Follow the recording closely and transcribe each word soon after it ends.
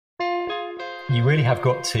you really have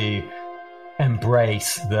got to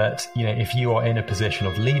embrace that, if you are in a position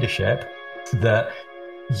of leadership, that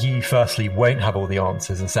you firstly won't have all the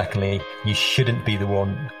answers, and secondly, you shouldn't be the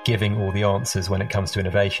one giving all the answers when it comes to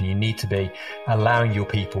innovation. You need to be allowing your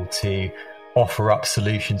people to offer up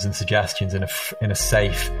solutions and suggestions in a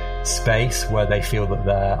safe space where they feel that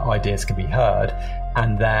their ideas can be heard.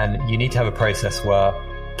 And then you need to have a process where,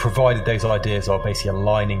 provided those ideas are basically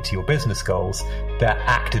aligning to your business goals, they're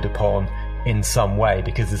acted upon in some way,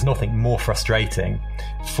 because there's nothing more frustrating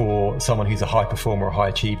for someone who's a high performer or high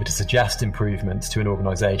achiever to suggest improvements to an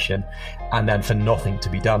organization and then for nothing to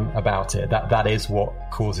be done about it. That is what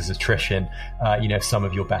causes attrition, some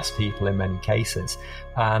of your best people in many cases.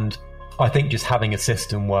 And I think just having a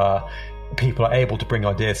system where people are able to bring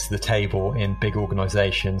ideas to the table in big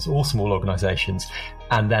organizations or small organizations,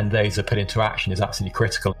 and then those are put into action, is absolutely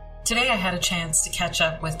critical. Today I had a chance to catch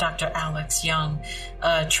up with Dr. Alex Young,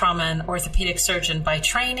 a trauma and orthopedic surgeon by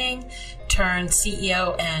training, turned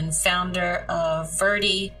CEO and founder of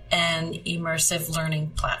Verdi, an immersive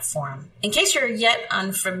learning platform. In case you're yet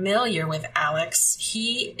unfamiliar with Alex,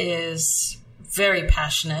 he is very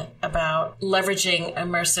passionate about leveraging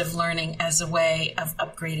immersive learning as a way of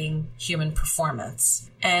upgrading human performance.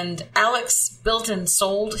 And Alex built and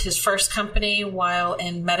sold his first company while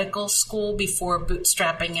in medical school before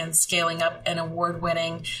bootstrapping and scaling up an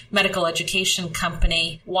award-winning medical education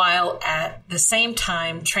company, while at the same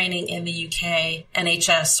time training in the UK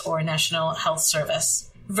NHS, or National Health Service.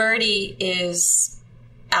 Verdi is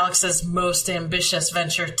Alex's most ambitious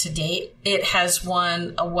venture to date. It has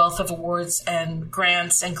won a wealth of awards and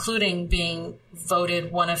grants, including being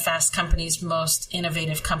voted one of Fast Company's most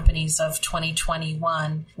innovative companies of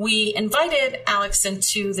 2021. We invited Alex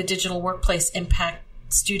into the Digital Workplace Impact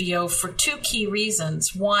Studio for two key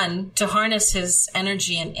reasons. One, to harness his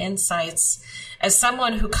energy and insights as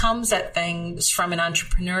someone who comes at things from an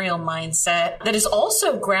entrepreneurial mindset that is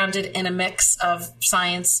also grounded in a mix of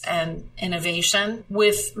science and innovation,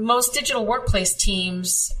 with most digital workplace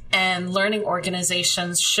teams and learning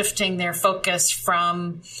organizations shifting their focus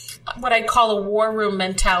from what I'd call a war room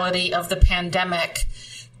mentality of the pandemic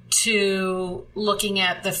to looking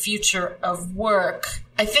at the future of work.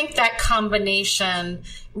 I think that combination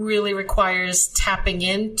really requires tapping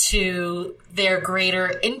into their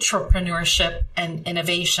greater entrepreneurship and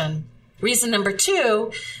innovation. Reason number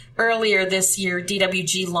two, earlier this year,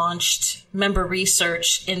 DWG launched member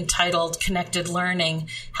research entitled Connected Learning,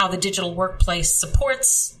 How the Digital Workplace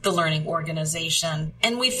Supports the Learning Organization.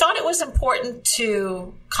 And we thought it was important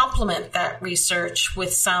to complement that research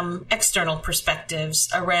with some external perspectives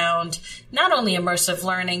around not only immersive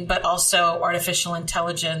learning, but also artificial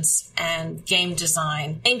intelligence and game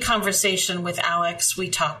design. In conversation with Alex, we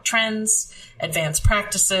talked trends, advanced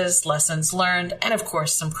practices, lessons learned, and of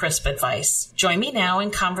course, some crisp advice. Join me now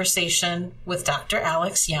in conversation with Dr.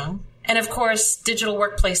 Alex Young. And of course, Digital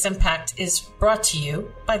Workplace Impact is brought to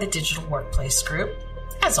you by the Digital Workplace Group.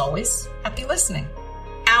 As always, happy listening.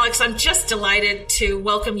 Alex, I'm just delighted to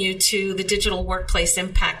welcome you to the Digital Workplace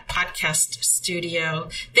Impact podcast studio.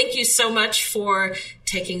 Thank you so much for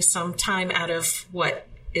taking some time out of what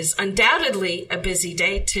is undoubtedly a busy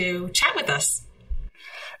day to chat with us.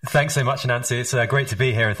 Thanks so much, Nancy. It's great to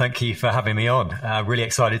be here, and thank you for having me on. Really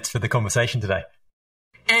excited for the conversation today.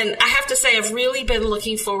 And I have to say, I've really been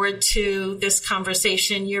looking forward to this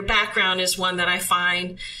conversation. Your background is one that I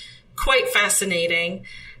find quite fascinating.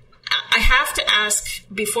 I have to ask,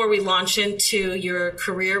 before we launch into your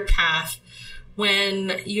career path,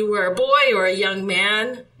 when you were a boy or a young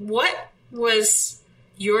man, what was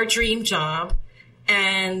your dream job?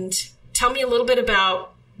 And tell me a little bit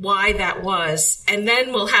about why that was. And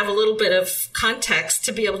then we'll have a little bit of context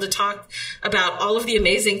to be able to talk about all of the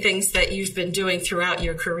amazing things that you've been doing throughout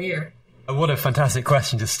your career. What a fantastic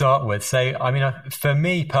question to start with. So, for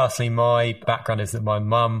me personally, my background is that my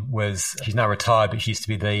mum she's now retired, but she used to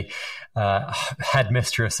be the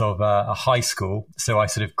headmistress of a high school. So I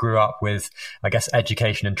sort of grew up with, I guess,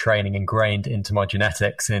 education and training ingrained into my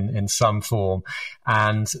genetics in some form.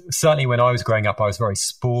 And certainly when I was growing up, I was very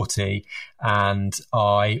sporty, and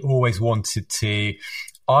I always wanted to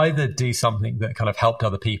either do something that kind of helped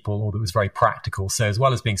other people or that was very practical. So as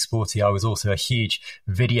well as being sporty, I was also a huge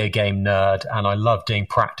video game nerd, and I loved doing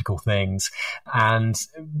practical things. And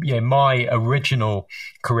my original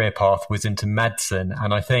career path was into medicine.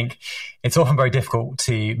 And I think it's often very difficult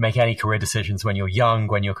to make any career decisions when you're young,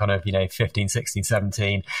 when you're kind of, 15, 16,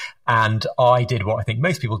 17. And I did what I think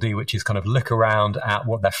most people do, which is kind of look around at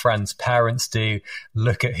what their friends' parents do,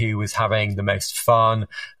 look at who was having the most fun,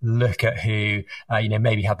 look at who,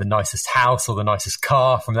 maybe maybe had the nicest house or the nicest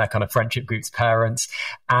car from their kind of friendship group's parents.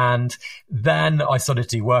 And then I started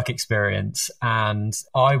to do work experience, and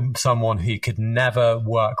I'm someone who could never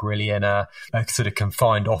work really in a sort of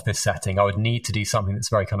confined office setting. I would need to do something that's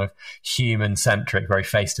very kind of human centric, very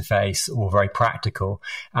face to face, or very practical.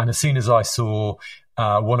 And as soon as I saw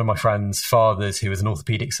one of my friend's fathers, who was an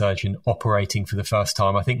orthopedic surgeon, operating for the first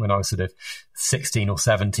time, I think when I was sort of 16 or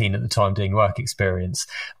 17 at the time doing work experience,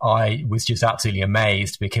 I was just absolutely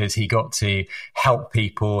amazed, because he got to help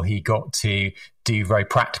people, he got to do very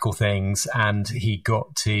practical things, and he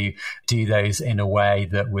got to do those in a way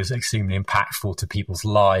that was extremely impactful to people's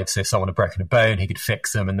lives. So if someone had broken a bone, he could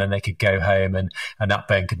fix them, and then they could go home and that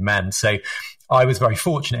bone could mend. So I was very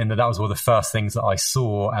fortunate in that was one of the first things that I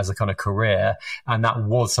saw as a kind of career. And that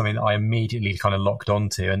was something that I immediately kind of locked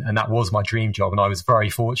onto. And that was my dream job. And I was very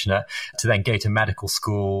fortunate to then go to medical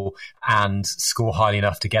school and score highly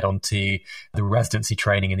enough to get onto the residency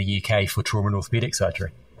training in the UK for trauma and orthopedic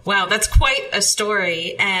surgery. Wow, that's quite a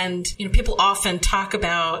story. And people often talk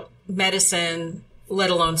about medicine, let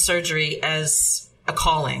alone surgery, as a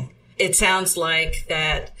calling. It sounds like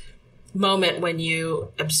that moment when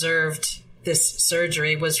you observed this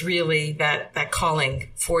surgery was really that calling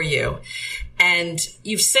for you. And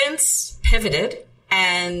you've since pivoted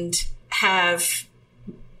and have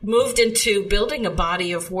moved into building a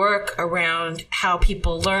body of work around how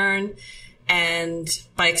people learn, and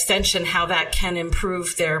by extension, how that can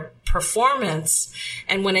improve their performance.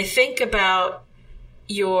 And when I think about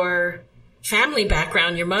your family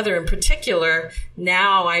background, your mother in particular,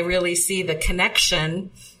 now I really see the connection.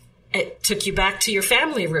 It took you back to your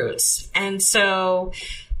family roots. And so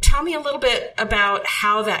tell me a little bit about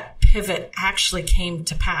how that pivot actually came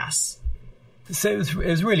to pass. So it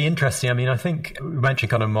was really interesting. I mean, I think we mentioned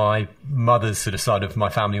kind of my mother's sort of side of my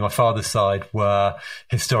family. My father's side were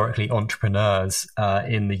historically entrepreneurs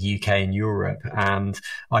in the UK and Europe. And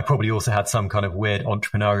I probably also had some kind of weird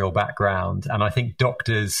entrepreneurial background. And I think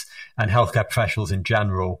doctors and healthcare professionals in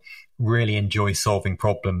general really enjoy solving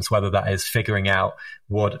problems, whether that is figuring out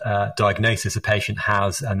what diagnosis a patient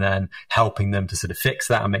has and then helping them to sort of fix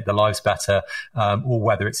that and make their lives better, or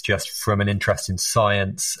whether it's just from an interest in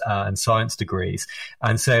science and science degrees.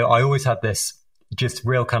 And so I always had this just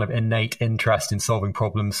real kind of innate interest in solving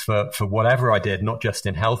problems for whatever I did, not just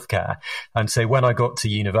in healthcare. And so when I got to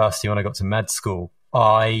university, when I got to med school,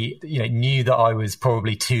 I knew that I was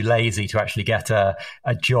probably too lazy to actually get a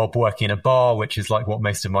job working in a bar, which is like what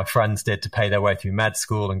most of my friends did to pay their way through med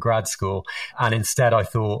school and grad school. And instead I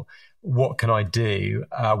thought, what can I do?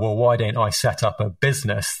 Well, why don't I set up a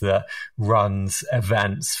business that runs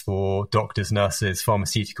events for doctors, nurses,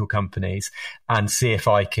 pharmaceutical companies, and see if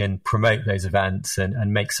I can promote those events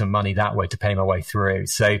and make some money that way to pay my way through.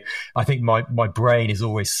 So I think my brain is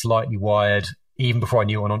always slightly wired, even before I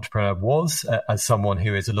knew what an entrepreneur was, as someone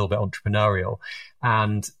who is a little bit entrepreneurial.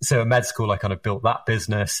 And so at med school, I kind of built that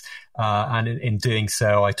business. And in doing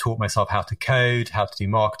so, I taught myself how to code, how to do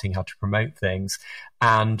marketing, how to promote things,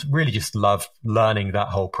 and really just loved learning that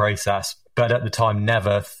whole process. But at the time,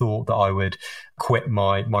 never thought that I would quit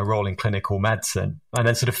my role in clinical medicine. And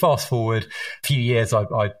then sort of fast forward a few years,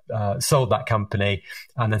 I sold that company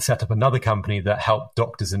and then set up another company that helped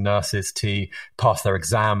doctors and nurses to pass their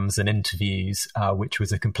exams and interviews, which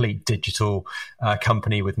was a complete digital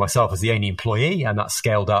company with myself as the only employee. And that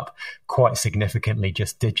scaled up quite significantly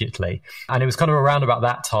just digitally. And it was kind of around about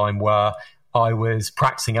that time where I was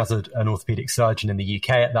practicing as an orthopedic surgeon in the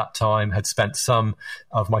UK at that time, had spent some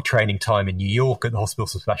of my training time in New York at the Hospital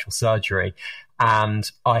for Special Surgery.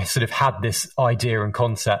 And I sort of had this idea and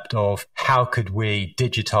concept of how could we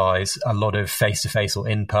digitize a lot of face-to-face or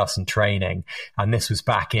in-person training. And this was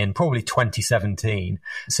back in probably 2017.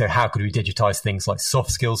 So how could we digitize things like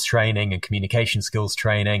soft skills training and communication skills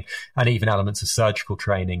training, and even elements of surgical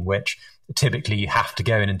training, which typically you have to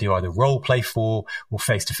go in and do either role play for or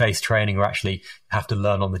face-to-face training, or actually have to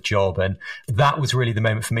learn on the job. And that was really the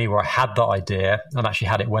moment for me where I had that idea, and actually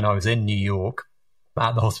had it when I was in New York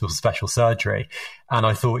at the Hospital for Special Surgery. And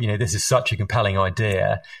I thought, this is such a compelling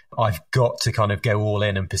idea. I've got to kind of go all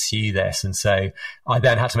in and pursue this. And so I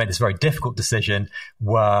then had to make this very difficult decision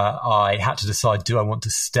where I had to decide, do I want to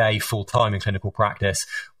stay full time in clinical practice,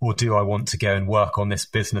 or do I want to go and work on this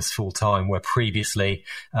business full time, where previously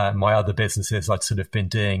my other businesses I'd sort of been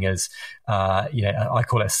doing as, I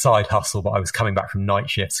call it a side hustle, but I was coming back from night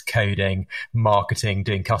shifts, coding, marketing,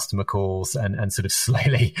 doing customer calls, and sort of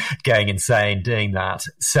slowly going insane doing that.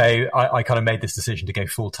 So I kind of made this decision to go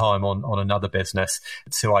full time on another business,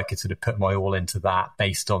 so I could sort of put my all into that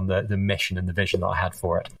based on the mission and the vision that I had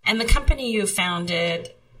for it. And the company you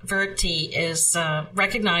founded, Verti, is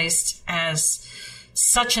recognized as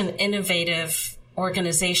such an innovative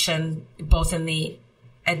organization, both in the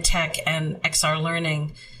EdTech and XR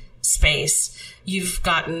learning space. You've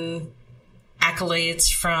gotten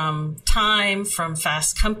accolades from Time, from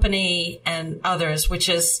Fast Company, and others, which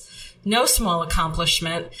is no small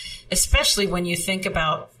accomplishment, especially when you think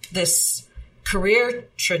about this career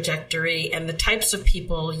trajectory and the types of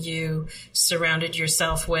people you surrounded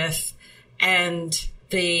yourself with and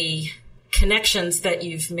the connections that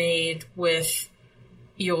you've made with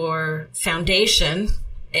your foundation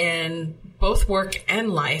in both work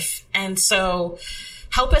and life. And so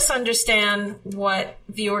help us understand what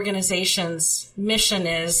the organization's mission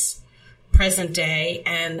is present day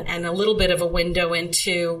and a little bit of a window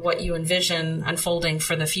into what you envision unfolding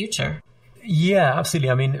for the future. Yeah,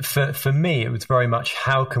 absolutely. I mean, for me, it was very much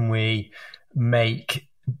how can we make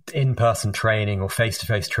in-person training or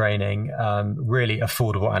face-to-face training really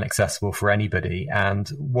affordable and accessible for anybody. And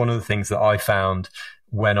one of the things that I found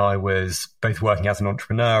when I was both working as an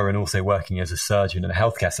entrepreneur and also working as a surgeon in a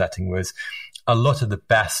healthcare setting was a lot of the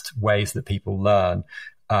best ways that people learn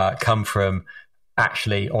come from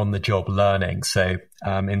actually on-the-job learning. So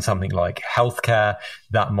in something like healthcare,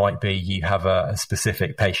 that might be you have a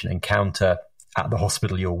specific patient encounter at the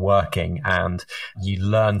hospital you're working and you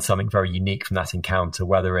learn something very unique from that encounter,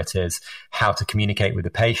 whether it is how to communicate with the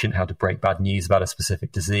patient, how to break bad news about a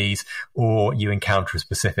specific disease, or you encounter a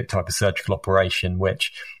specific type of surgical operation,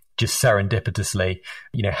 which just serendipitously,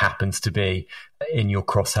 happens to be in your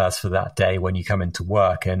crosshairs for that day when you come into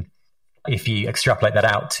work. And if you extrapolate that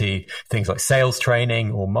out to things like sales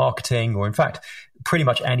training or marketing, or in fact, pretty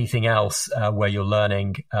much anything else where you're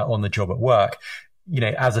learning on the job at work,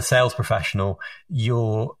 as a sales professional,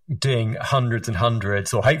 you're doing hundreds and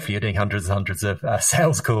hundreds, or hopefully you're doing hundreds and hundreds of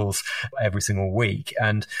sales calls every single week.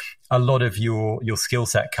 And a lot of your skill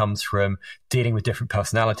set comes from dealing with different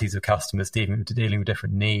personalities of customers, dealing with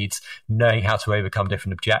different needs, knowing how to overcome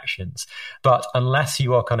different objections. But unless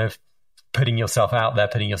you are kind of putting yourself out there,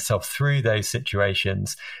 putting yourself through those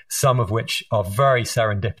situations, some of which are very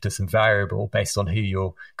serendipitous and variable based on who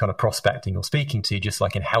you're kind of prospecting or speaking to, just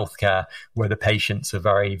like in healthcare, where the patients are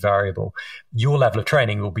very variable. Your level of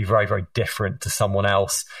training will be very, very different to someone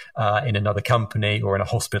else in another company or in a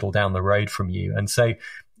hospital down the road from you. And so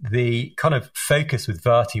the kind of focus with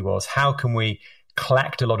Verti was, how can we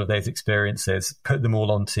collect a lot of those experiences, put them all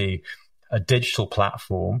onto a digital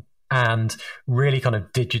platform, and really kind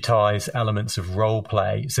of digitize elements of role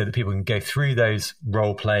play so that people can go through those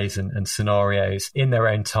role plays and scenarios in their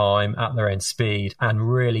own time, at their own speed, and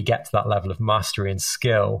really get to that level of mastery and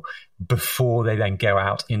skill before they then go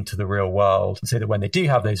out into the real world. So that when they do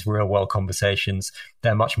have those real world conversations,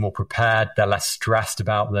 they're much more prepared, they're less stressed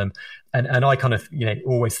about them. And I kind of,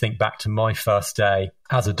 always think back to my first day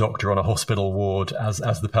as a doctor on a hospital ward as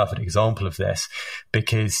the perfect example of this,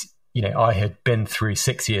 because I had been through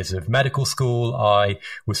 6 years of medical school. I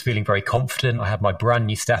was feeling very confident. I had my brand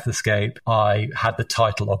new stethoscope. I had the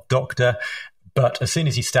title of doctor. But as soon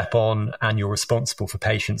as you step on and you're responsible for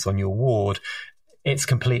patients on your ward, it's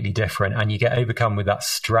completely different. And you get overcome with that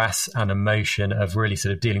stress and emotion of really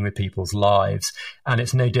sort of dealing with people's lives. And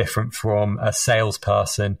it's no different from a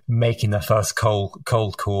salesperson making their first cold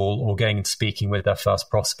call or going and speaking with their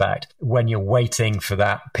first prospect. When you're waiting for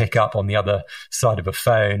that pickup on the other side of a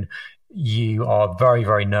phone, you are very,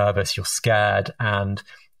 very nervous. You're scared. And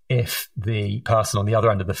if the person on the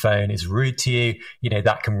other end of the phone is rude to you,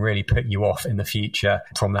 that can really put you off in the future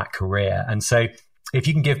from that career. And so if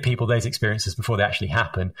you can give people those experiences before they actually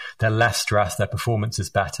happen, they're less stressed, their performance is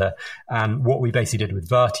better. And what we basically did with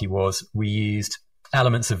Verti was we used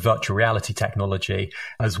elements of virtual reality technology,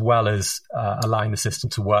 as well as allowing the system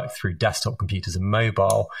to work through desktop computers and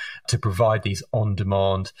mobile to provide these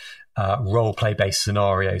on-demand role-play based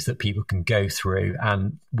scenarios that people can go through.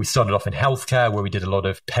 And we started off in healthcare, where we did a lot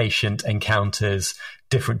of patient encounters,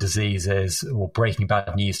 different diseases, or breaking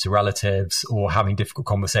bad news to relatives, or having difficult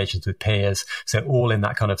conversations with peers. So all in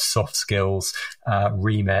that kind of soft skills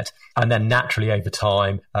remit. And then naturally over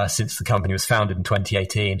time, since the company was founded in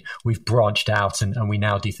 2018, we've branched out and we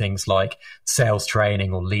now do things like sales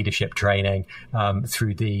training or leadership training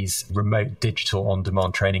through these remote digital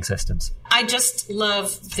on-demand training systems. I just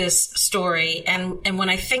love this story. And when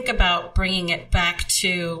I think about bringing it back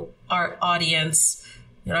to our audience,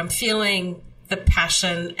 I'm feeling the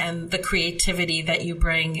passion and the creativity that you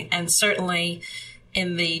bring. And certainly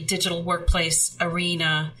in the digital workplace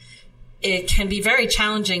arena, it can be very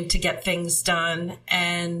challenging to get things done,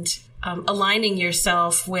 and aligning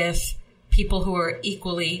yourself with people who are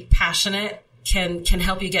equally passionate can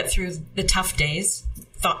help you get through the tough days,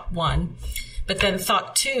 thought one. But then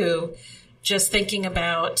thought two, just thinking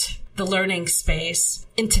about the learning space.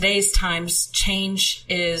 In today's times, change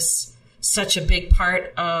is such a big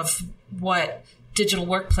part of what digital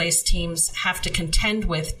workplace teams have to contend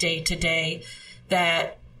with day to day,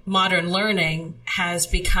 that modern learning has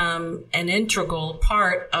become an integral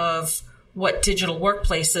part of what digital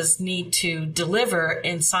workplaces need to deliver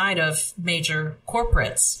inside of major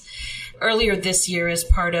corporates. Earlier this year, as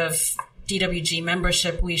part of DWG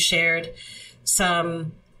membership, we shared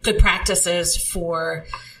some good practices for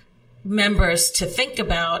members to think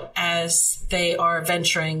about as they are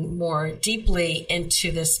venturing more deeply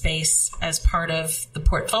into this space as part of the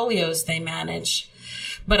portfolios they manage.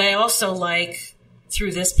 But I also like,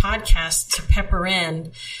 through this podcast, to pepper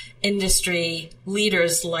in industry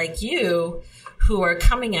leaders like you who are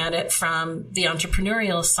coming at it from the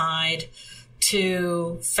entrepreneurial side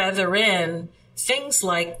to feather in things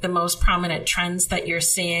like the most prominent trends that you're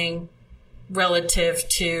seeing relative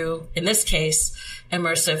to, in this case,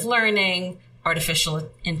 immersive learning, artificial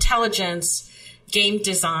intelligence, game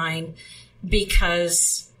design,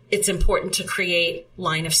 because it's important to create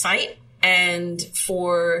line of sight and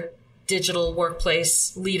for digital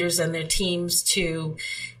workplace leaders and their teams to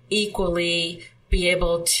equally be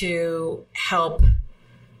able to help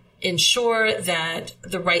ensure that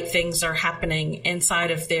the right things are happening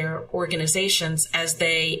inside of their organizations as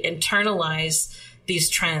they internalize these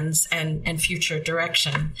trends and future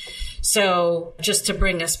direction. So just to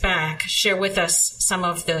bring us back, share with us some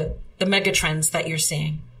of the mega trends that you're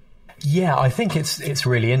seeing. Yeah, I think it's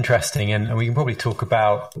really interesting, and we can probably talk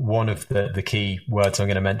about one of the key words I'm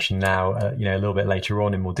going to mention now, a little bit later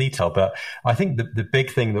on in more detail. But I think the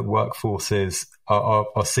big thing that workforces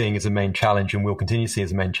are seeing as a main challenge, and will continue to see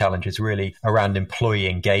as a main challenge, is really around employee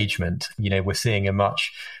engagement. We're seeing a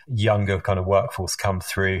much younger kind of workforce come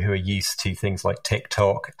through who are used to things like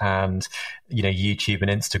TikTok and YouTube and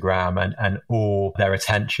Instagram, and all their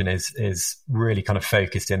attention is really kind of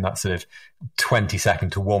focused in that sort of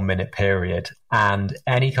 20-second to 1 minute period. And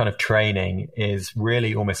any kind of training is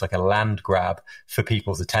really almost like a land grab for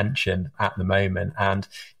people's attention at the moment. And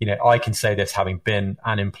I can say this, having been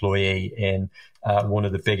an employee in one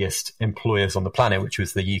of the biggest employers on the planet, which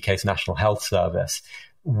was the UK's National Health Service.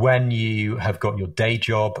 When you have got your day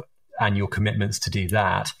job and your commitments to do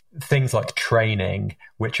that, things like training,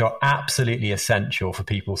 which are absolutely essential for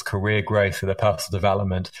people's career growth, for their personal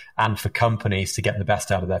development, and for companies to get the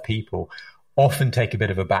best out of their people, often take a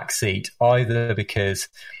bit of a back seat, either because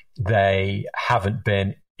they haven't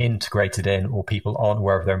been integrated in, or people aren't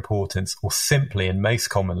aware of their importance, or simply, and most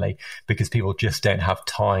commonly, because people just don't have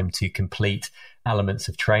time to complete elements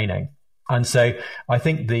of training. And so I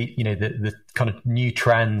think the kind of new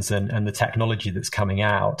trends and the technology that's coming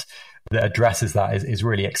out that addresses that is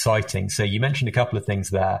really exciting. So you mentioned a couple of things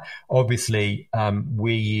there. Obviously,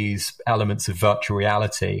 we use elements of virtual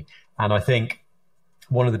reality. And I think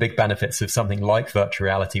one of the big benefits of something like virtual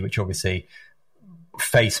reality, which obviously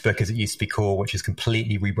Facebook, as it used to be called, which is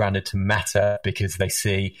completely rebranded to Meta, because they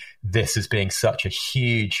see this as being such a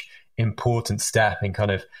huge, important step in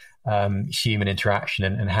kind of human interaction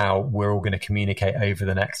and how we're all going to communicate over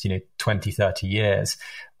the next 20, 30 years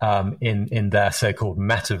in their so-called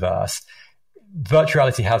metaverse. Virtual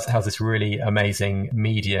reality has this really amazing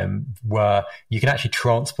medium where you can actually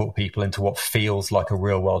transport people into what feels like a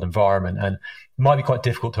real world environment. And it might be quite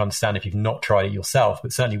difficult to understand if you've not tried it yourself,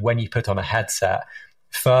 but certainly when you put on a headset,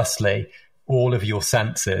 firstly, all of your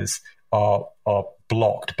senses are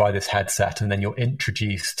blocked by this headset, and then you're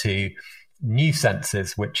introduced to new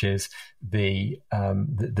senses, which is the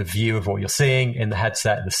view of what you're seeing in the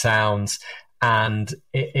headset, the sounds. And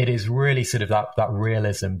it is really sort of that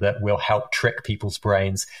realism that will help trick people's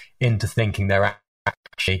brains into thinking they're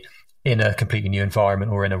actually in a completely new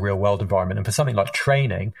environment or in a real world environment. And for something like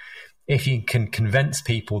training, if you can convince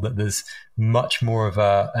people that there's much more of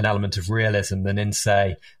an element of realism than in,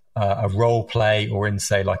 say, a role play, or in,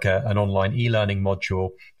 say, like an online e-learning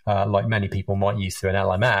module, like many people might use through an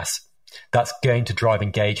LMS, that's going to drive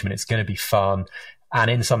engagement. It's going to be fun. And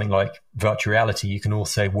in something like virtual reality, you can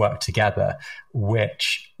also work together,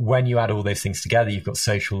 which when you add all those things together, you've got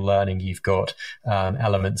social learning, you've got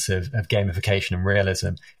elements of gamification and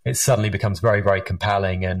realism. It suddenly becomes very, very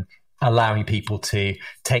compelling, and allowing people to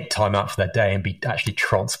take time out for their day and be actually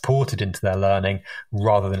transported into their learning,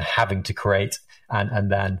 rather than having to create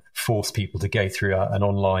and then force people to go through an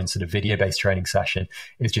online sort of video-based training session,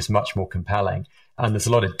 is just much more compelling. And there's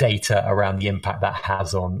a lot of data around the impact that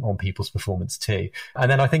has on people's performance too.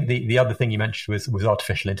 And then I think the other thing you mentioned was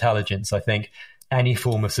artificial intelligence. I think any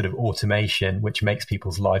form of sort of automation which makes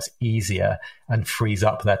people's lives easier and frees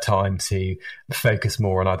up their time to focus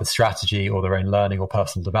more on either strategy or their own learning or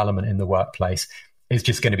personal development in the workplace is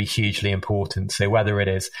just going to be hugely important. So whether it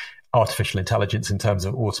is artificial intelligence in terms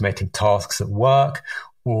of automating tasks at work,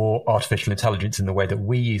 or artificial intelligence in the way that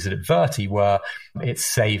we use it at Verti, where it's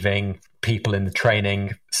saving people in the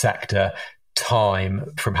training sector time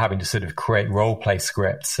from having to sort of create role play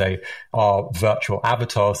scripts. So our virtual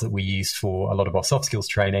avatars that we use for a lot of our soft skills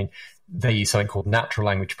training, they use something called natural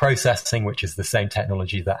language processing, which is the same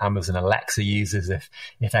technology that Amazon Alexa uses,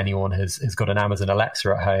 if anyone has got an Amazon Alexa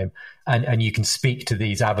at home. And you can speak to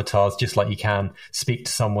these avatars just like you can speak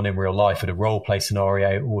to someone in real life at a role play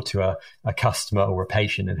scenario, or to a customer or a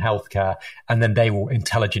patient in healthcare, and then they will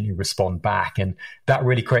intelligently respond back. And that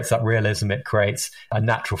really creates that realism. It creates a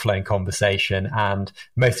natural flowing conversation. And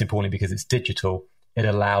most importantly, because it's digital, it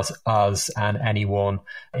allows us and anyone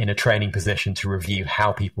in a training position to review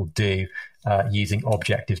how people do using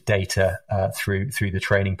objective data through the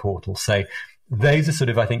training portal. So those are sort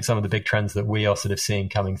of, I think, some of the big trends that we are sort of seeing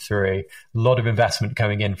coming through. A lot of investment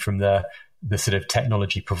coming in from the sort of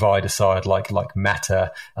technology provider side, like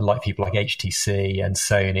Meta, and like people like HTC and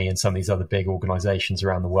Sony and some of these other big organizations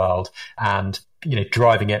around the world, and, you know,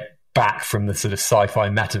 driving it back from the sort of sci-fi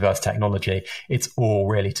metaverse technology. It's all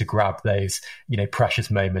really to grab those, you know, precious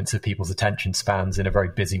moments of people's attention spans in a very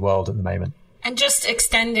busy world at the moment. And just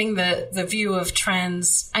extending the view of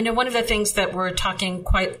trends, I know one of the things that we're talking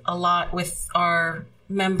quite a lot with our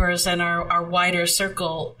members and our wider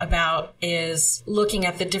circle about is looking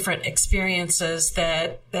at the different experiences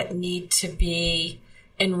that need to be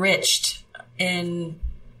enriched in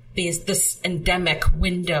this endemic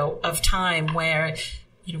window of time where,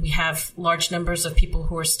 you know, we have large numbers of people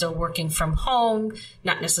who are still working from home,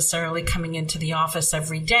 not necessarily coming into the office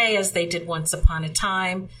every day as they did once upon a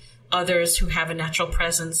time. Others who have a natural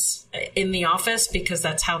presence in the office because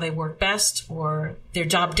that's how they work best, or their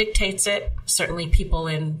job dictates it. Certainly people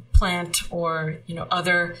in plant or, you know,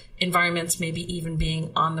 other environments, maybe even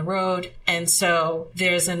being on the road. And so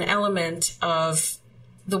there's an element of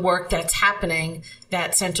the work that's happening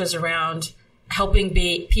that centers around helping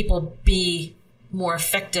people be more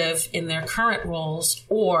effective in their current roles,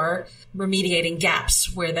 or remediating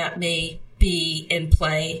gaps where that may be in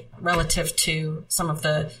play relative to some of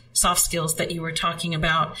the soft skills that you were talking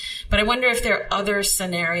about. But I wonder if there are other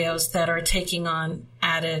scenarios that are taking on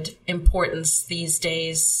added importance these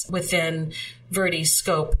days within Verti's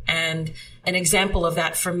scope. And an example of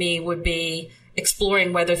that for me would be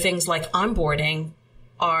exploring whether things like onboarding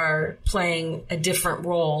are playing a different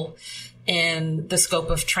role in the scope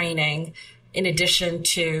of training, in addition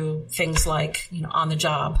to things like, you know, on the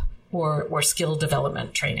job or skill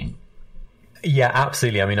development training. Yeah,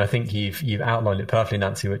 absolutely. I mean, I think you've outlined it perfectly,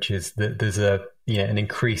 Nancy, which is that there's an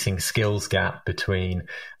increasing skills gap between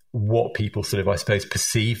what people sort of, I suppose,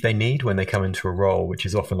 perceive they need when they come into a role, which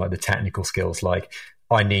is often like the technical skills, like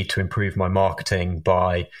I need to improve my marketing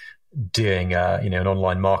by doing an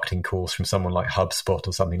online marketing course from someone like HubSpot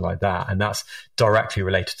or something like that, and that's directly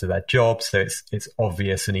related to their job, so it's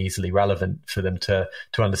obvious and easily relevant for them to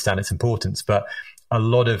understand its importance. But a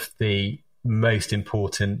lot of the most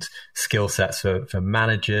important skill sets for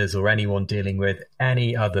managers or anyone dealing with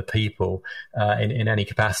any other people in any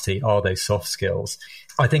capacity are those soft skills.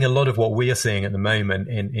 I think a lot of what we are seeing at the moment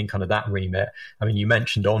in kind of that remit, I mean, you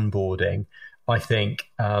mentioned onboarding. I think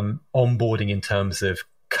onboarding in terms of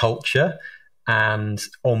culture and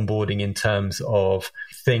onboarding in terms of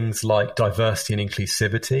things like diversity and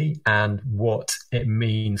inclusivity and what it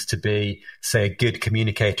means to be, say, a good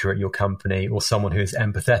communicator at your company or someone who is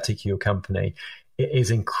empathetic to your company, it is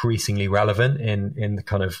increasingly relevant in the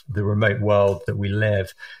kind of the remote world that we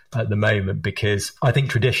live at the moment. Because I think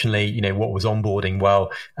traditionally, you know, what was onboarding?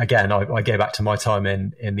 Well, again, I go back to my time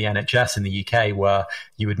in the NHS in the UK, where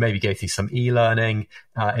you would maybe go through some e-learning.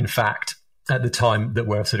 In fact, at the time that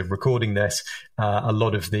we're sort of recording this, a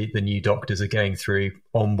lot of the new doctors are going through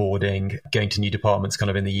onboarding, going to new departments kind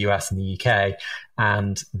of in the US and the UK,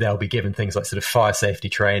 and they'll be given things like sort of fire safety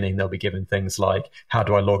training. They'll be given things like, how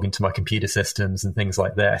do I log into my computer systems and things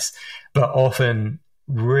like this. But often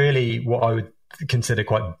really what I would consider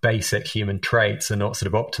quite basic human traits are not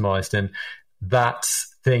sort of optimized. And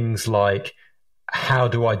that's things like, how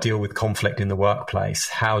do I deal with conflict in the workplace?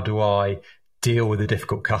 How do I deal with a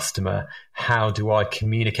difficult customer? How do I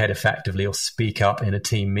communicate effectively or speak up in a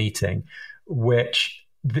team meeting? Which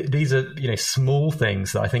these are, you know, small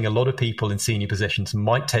things that I think a lot of people in senior positions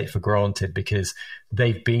might take for granted because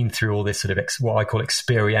they've been through all this sort of what I call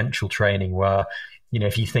experiential training, where, you know,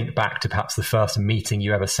 if you think back to perhaps the first meeting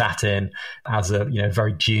you ever sat in as a, you know,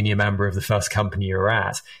 very junior member of the first company you were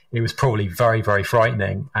at, it was probably very, very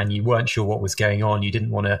frightening and you weren't sure what was going on. You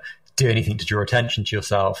didn't want to do anything to draw attention to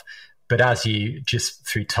yourself. But as you just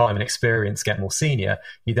through time and experience get more senior,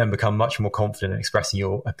 you then become much more confident in expressing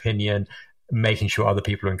your opinion, making sure other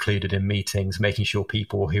people are included in meetings, making sure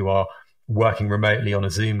people who are working remotely on a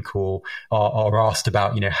Zoom call are asked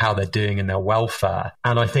about, how they're doing in their welfare.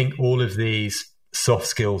 And I think all of these soft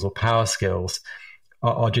skills or power skills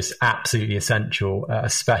are just absolutely essential,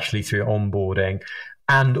 especially through onboarding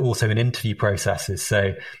and also in interview processes.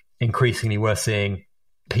 So increasingly we're seeing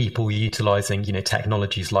people utilizing,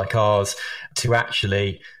 technologies like ours to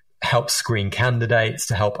actually help screen candidates,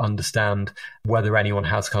 to help understand whether anyone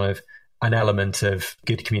has kind of an element of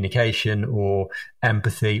good communication or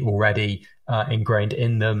empathy already ingrained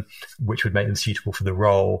in them, which would make them suitable for the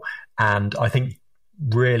role. And I think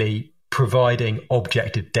really providing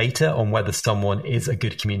objective data on whether someone is a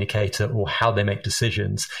good communicator or how they make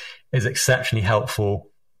decisions is exceptionally helpful,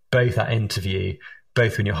 both at interview,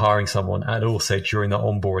 both when you're hiring someone and also during the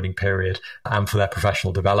onboarding period and for their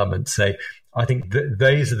professional development. So I think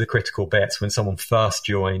those are the critical bits when someone first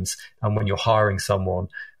joins and when you're hiring someone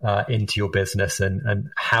into your business, and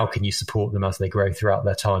how can you support them as they grow throughout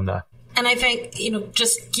their time there. And I think,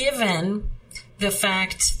 just given the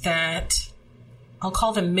fact that I'll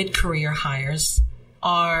call them mid-career hires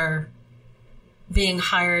are being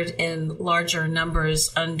hired in larger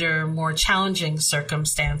numbers under more challenging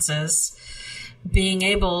circumstances, being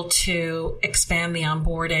able to expand the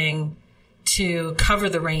onboarding to cover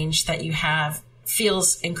the range that you have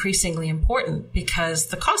feels increasingly important, because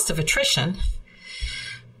the cost of attrition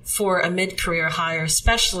for a mid-career hire,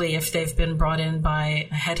 especially if they've been brought in by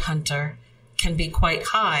a headhunter, can be quite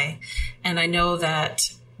high. And I know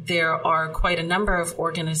that there are quite a number of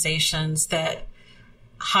organizations that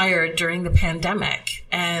hired during the pandemic,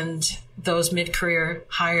 and those mid-career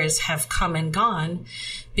hires have come and gone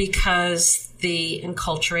because the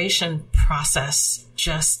enculturation process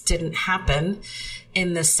just didn't happen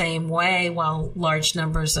in the same way while large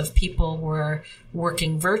numbers of people were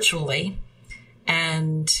working virtually.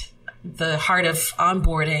 And the heart of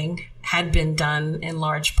onboarding had been done in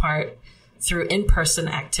large part through in-person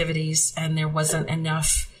activities, and there wasn't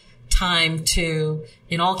enough time to,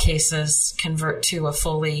 in all cases, convert to a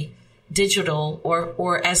fully digital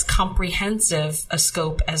or as comprehensive a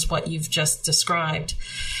scope as what you've just described.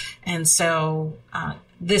 And so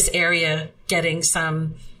this area getting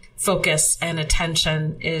some focus and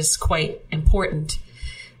attention is quite important.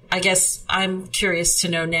 I guess I'm curious to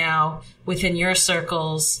know now, within your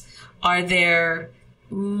circles, are there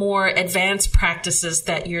more advanced practices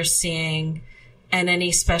that you're seeing and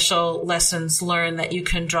any special lessons learned that you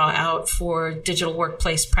can draw out for digital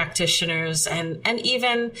workplace practitioners and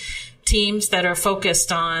even teams that are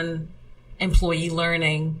focused on employee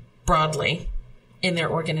learning broadly in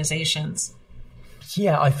their organizations?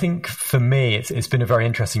 Yeah, I think for me, it's been a very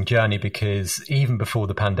interesting journey, because even before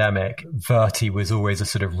the pandemic, Verti was always a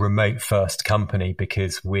sort of remote first company,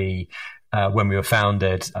 because we, when we were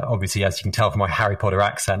founded, obviously, as you can tell from my Harry Potter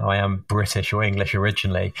accent, I am British or English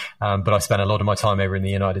originally, but I spent a lot of my time over in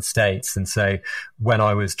the United States. And so when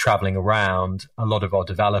I was traveling around, a lot of our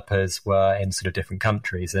developers were in sort of different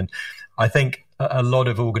countries. And I think a lot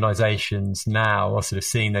of organizations now are sort of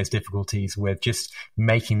seeing those difficulties with just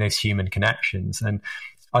making those human connections. And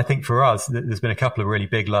I think for us, there's been a couple of really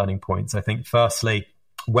big learning points. I think firstly,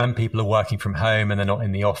 when people are working from home and they're not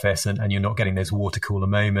in the office, and you're not getting those water cooler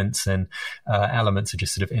moments and elements of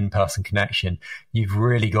just sort of in-person connection, you've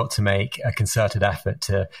really got to make a concerted effort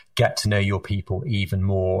to get to know your people even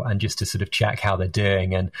more and just to sort of check how they're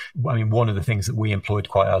doing. And I mean, one of the things that we employed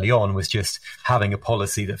quite early on was just having a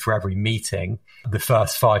policy that for every meeting, the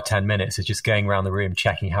first 5-10 minutes is just going around the room,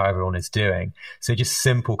 checking how everyone is doing. So just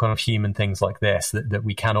simple kind of human things like this that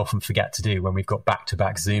we can often forget to do when we've got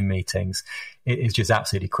back-to-back Zoom meetings. It is just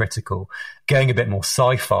absolutely critical. Going a bit more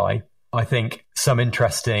sci-fi, I think some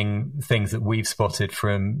interesting things that we've spotted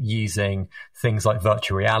from using things like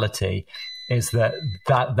virtual reality is that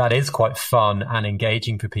is quite fun and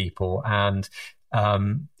engaging for people. And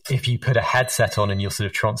if you put a headset on and you're sort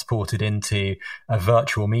of transported into a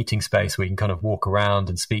virtual meeting space where you can kind of walk around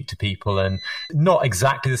and speak to people, and not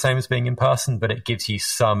exactly the same as being in person, but it gives you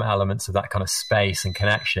some elements of that kind of space and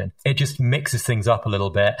connection. It just mixes things up a little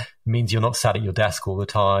bit, means you're not sat at your desk all the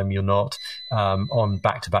time, you're not on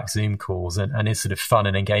back-to-back Zoom calls, and it's sort of fun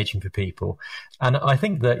and engaging for people. And I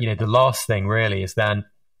think that, the last thing really is then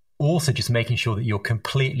also just making sure that you're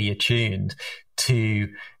completely attuned to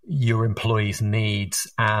your employees'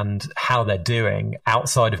 needs and how they're doing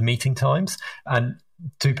outside of meeting times. And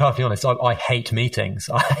to be perfectly honest, I hate meetings.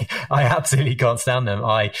 I absolutely can't stand them.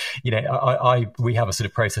 We have a sort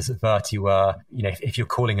of process at Verti where, if you're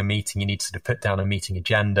calling a meeting, you need to sort of put down a meeting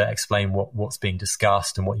agenda, explain what's being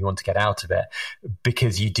discussed and what you want to get out of it,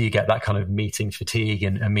 because you do get that kind of meeting fatigue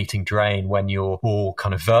and meeting drain when you're all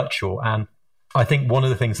kind of virtual. And I think one of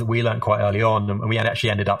the things that we learned quite early on, and we actually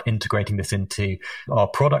ended up integrating this into our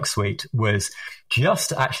product suite, was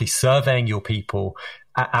just actually surveying your people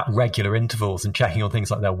at regular intervals and checking on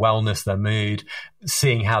things like their wellness, their mood,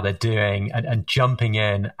 seeing how they're doing, and jumping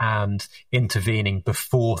in and intervening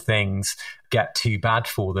before things get too bad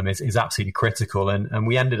for them is absolutely critical. And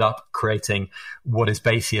we ended up creating what is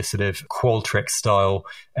basically a sort of Qualtrics style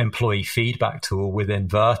employee feedback tool within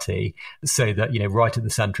Verti, so that, right at the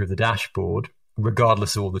center of the dashboard,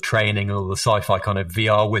 regardless of all the training and all the sci-fi kind of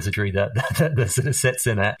VR wizardry that sort of sits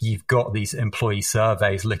in it, you've got these employee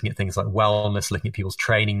surveys looking at things like wellness, looking at people's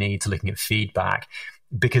training needs, looking at feedback.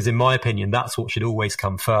 Because in my opinion, that's what should always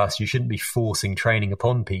come first. You shouldn't be forcing training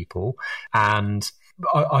upon people. And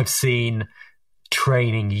I've seen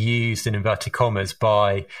training used in inverted commas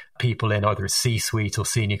by people in either a C-suite or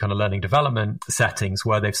senior kind of learning development settings,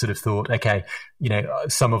 where they've sort of thought, okay,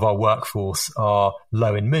 some of our workforce are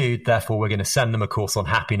low in mood, therefore we're going to send them a course on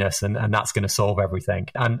happiness and that's going to solve everything.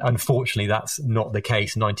 And unfortunately, that's not the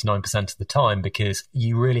case 99% of the time, because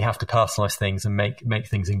you really have to personalize things and make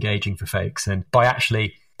things engaging for folks. And by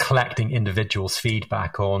actually collecting individuals'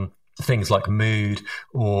 feedback on things like mood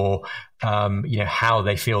or how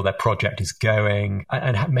they feel their project is going,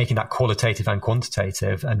 and making that qualitative and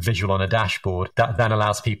quantitative and visual on a dashboard, that then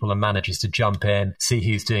allows people and managers to jump in, see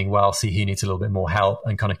who's doing well, see who needs a little bit more help,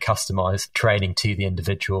 and kind of customize training to the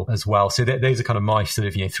individual as well. So those are kind of my sort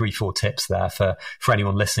of 3-4 tips there for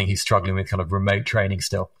anyone listening who's struggling with kind of remote training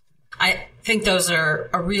still. I think those are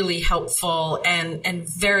really helpful and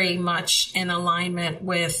very much in alignment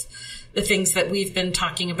with the things that we've been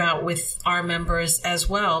talking about with our members as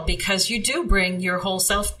well, because you do bring your whole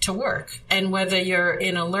self to work. And whether you're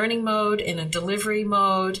in a learning mode, in a delivery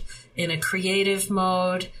mode, in a creative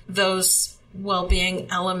mode, those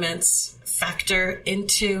well-being elements factor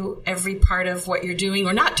into every part of what you're doing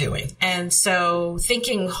or not doing. And so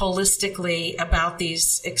thinking holistically about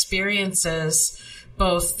these experiences,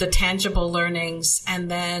 both the tangible learnings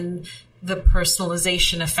and then the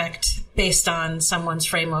personalization effect based on someone's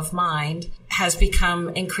frame of mind, has become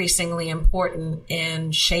increasingly important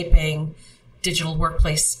in shaping digital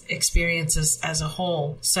workplace experiences as a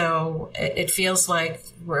whole. So it feels like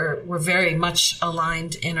we're very much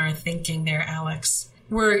aligned in our thinking there, Alex.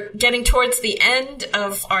 We're getting towards the end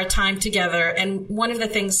of our time together, and one of the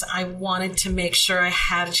things I wanted to make sure I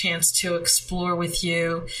had a chance to explore with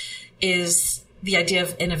you is the idea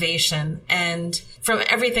of innovation. And from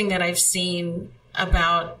everything that I've seen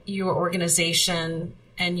about your organization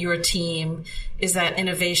and your team, is that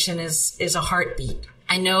innovation is a heartbeat.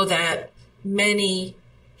 I know that many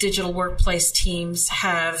digital workplace teams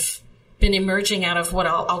have been emerging out of what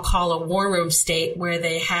I'll call a war room state, where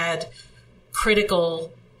they had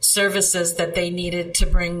critical services that they needed to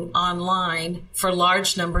bring online for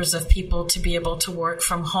large numbers of people to be able to work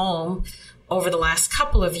from home over the last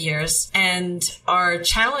couple of years, and are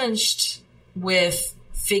challenged with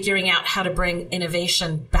figuring out how to bring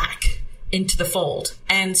innovation back into the fold.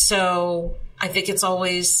 And so I think it's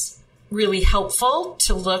always really helpful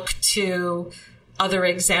to look to other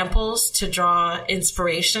examples to draw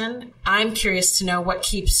inspiration. I'm curious to know what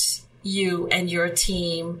keeps you and your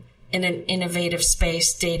team in an innovative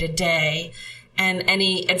space day to day, and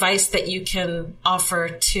any advice that you can offer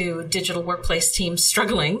to digital workplace teams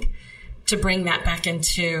struggling to bring that back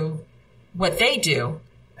into what they do.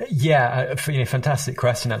 Yeah, fantastic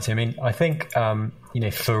question, Nancy. I mean, I think,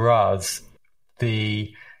 for us,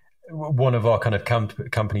 one of our kind of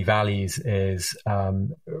company values is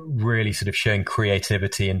really sort of showing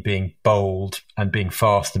creativity and being bold and being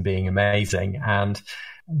fast and being amazing. And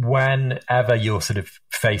whenever you're sort of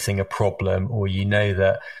facing a problem, or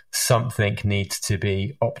that something needs to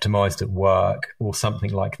be optimized at work or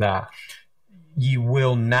something like that, you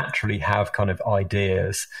will naturally have kind of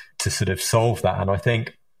ideas to sort of solve that. And I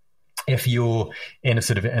think if you're in a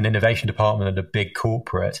sort of an innovation department at a big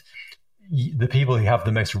corporate, the people who have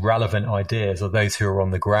the most relevant ideas are those who are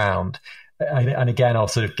on the ground. And again, I'll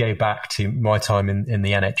sort of go back to my time in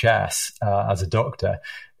the NHS as a doctor.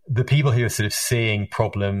 The people who are sort of seeing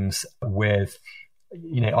problems with,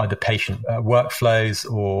 either patient workflows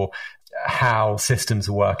or how systems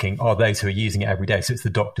are working are those who are using it every day. So it's the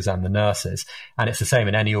doctors and the nurses. And it's the same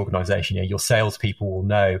in any organization. Your salespeople will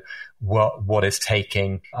know what is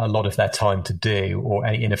taking a lot of their time to do, or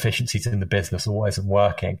any inefficiencies in the business, or what isn't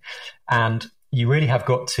working. And you really have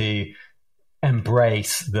got to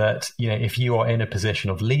embrace that, if you are in a position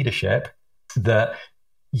of leadership, that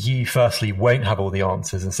you firstly won't have all the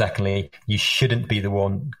answers, and secondly, you shouldn't be the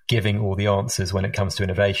one giving all the answers when it comes to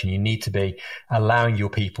innovation. You need to be allowing your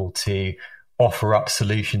people to offer up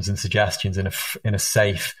solutions and suggestions in a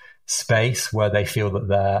safe space where they feel that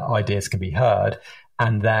their ideas can be heard.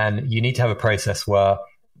 And then you need to have a process where,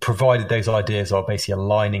 provided those ideas are basically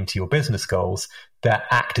aligning to your business goals, they're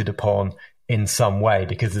acted upon in some way,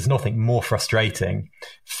 because there's nothing more frustrating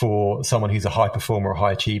for someone who's a high performer or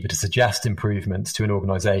high achiever to suggest improvements to an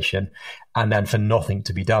organization and then for nothing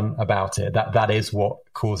to be done about it. That is what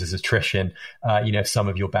causes attrition, some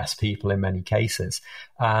of your best people in many cases.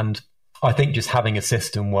 And I think just having a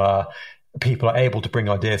system where people are able to bring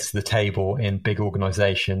ideas to the table in big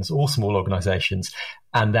organizations or small organizations,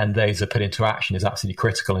 and then those are put into action, is absolutely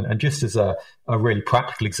critical. And just as a really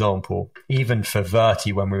practical example, even for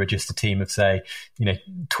Verti, when we were just a team of, say,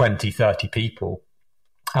 20, 30 people,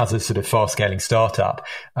 as a sort of fast scaling startup,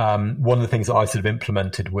 one of the things that I sort of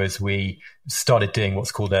implemented was we started doing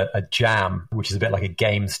what's called a jam, which is a bit like a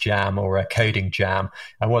games jam or a coding jam.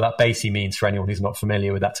 And what that basically means, for anyone who's not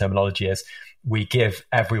familiar with that terminology, is we give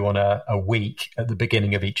everyone a week at the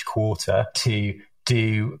beginning of each quarter to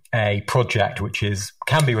do a project which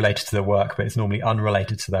can be related to their work, but it's normally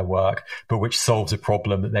unrelated to their work, but which solves a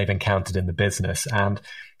problem that they've encountered in the business. And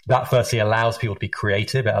that firstly allows people to be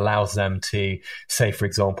creative. It allows them to, say, for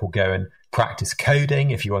example, go and practice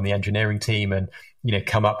coding if you're on the engineering team and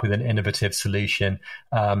come up with an innovative solution,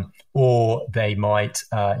 or they might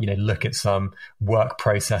look at some work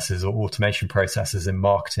processes or automation processes in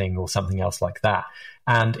marketing or something else like that.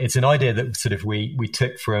 And it's an idea that sort of we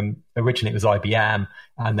took from, originally it was IBM,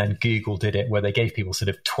 and then Google did it, where they gave people sort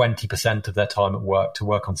of 20% of their time at work to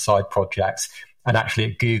work on side projects. And actually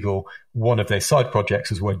at Google, one of those side projects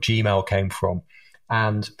was where Gmail came from.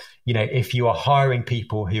 And, if you are hiring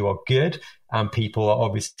people who are good, and people are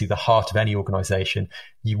obviously the heart of any organization,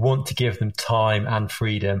 you want to give them time and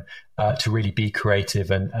freedom to really be creative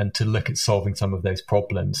and to look at solving some of those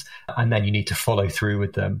problems. And then you need to follow through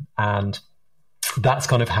with them. And that's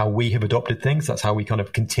kind of how we have adopted things. That's how we kind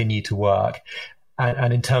of continue to work.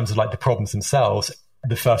 And in terms of like the problems themselves,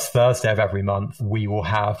 the first Thursday of every month, we will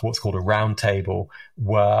have what's called a roundtable,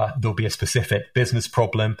 where there'll be a specific business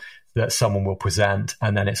problem that someone will present,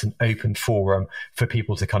 and then it's an open forum for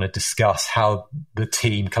people to kind of discuss how the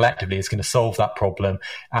team collectively is going to solve that problem.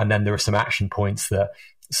 And then there are some action points that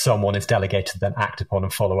someone is delegated to then act upon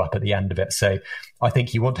and follow up at the end of it. So I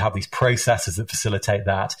think you want to have these processes that facilitate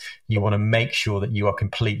that. You want to make sure that you are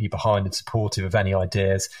completely behind and supportive of any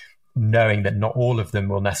ideas, knowing that not all of them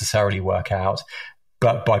will necessarily work out.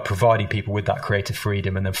 But by providing people with that creative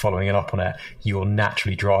freedom and then following it up on it, you will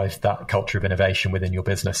naturally drive that culture of innovation within your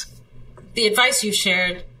business. The advice you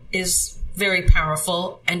shared is very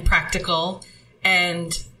powerful and practical.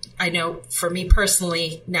 And I know for me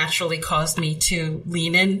personally, naturally caused me to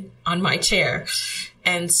lean in on my chair.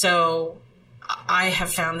 And so I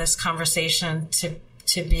have found this conversation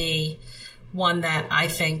to be one that I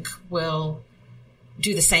think will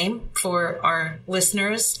do the same for our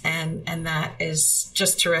listeners, and that is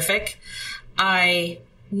just terrific. I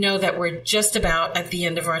know that we're just about at the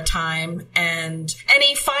end of our time, and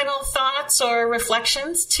any final thoughts or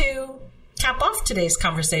reflections to cap off today's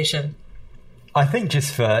conversation? I think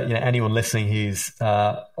just for anyone listening who's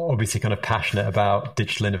obviously kind of passionate about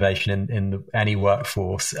digital innovation in any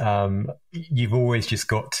workforce, you've always just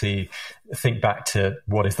got to think back to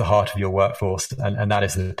what is the heart of your workforce, and that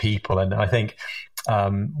is the people. And I think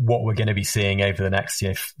what we're going to be seeing over the next,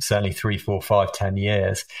 certainly 3, 4, 5, 10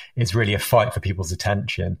 years is really a fight for people's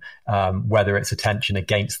attention, whether it's attention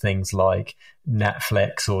against things like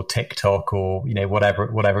Netflix or TikTok or,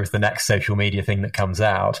 whatever is the next social media thing that comes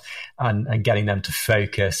out, and getting them to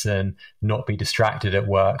focus and not be distracted at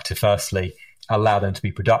work, to firstly allow them to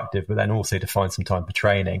be productive, but then also to find some time for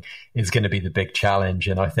training is going to be the big challenge.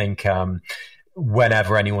 And I think,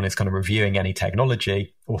 whenever anyone is kind of reviewing any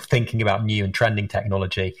technology or thinking about new and trending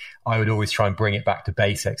technology, I would always try and bring it back to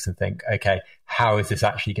basics and think, okay, how is this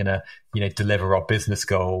actually going to, deliver our business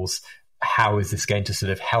goals? How is this going to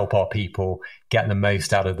sort of help our people get the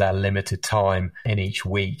most out of their limited time in each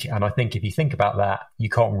week? And I think if you think about that, you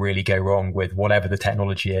can't really go wrong with whatever the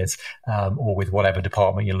technology is, or with whatever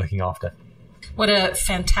department you're looking after. What a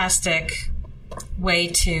fantastic way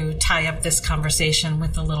to tie up this conversation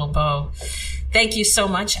with a little bow. Thank you so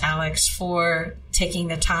much, Alex, for taking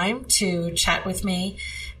the time to chat with me.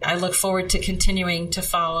 I look forward to continuing to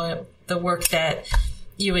follow the work that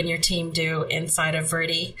you and your team do inside of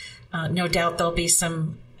Verti. No doubt there'll be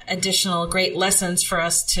some additional great lessons for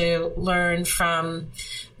us to learn from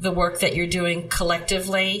the work that you're doing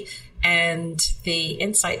collectively and the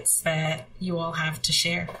insights that you all have to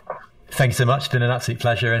share. Thanks so much. It's been an absolute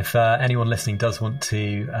pleasure. If anyone listening does want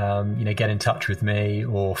to, get in touch with me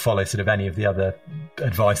or follow sort of any of the other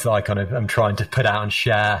advice that I kind of am trying to put out and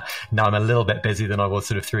share, now I'm a little bit busier than I was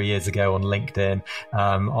sort of 3 years ago on LinkedIn.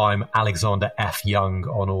 I'm Alexander F. Young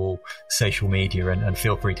on all social media, and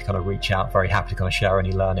feel free to kind of reach out. Very happy to kind of share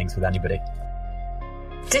any learnings with anybody.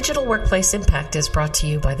 Digital Workplace Impact is brought to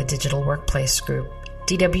you by the Digital Workplace Group.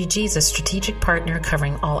 DWG is a strategic partner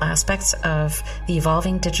covering all aspects of the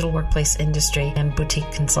evolving digital workplace industry and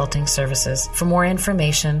boutique consulting services. For more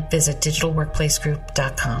information, visit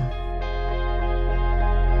digitalworkplacegroup.com.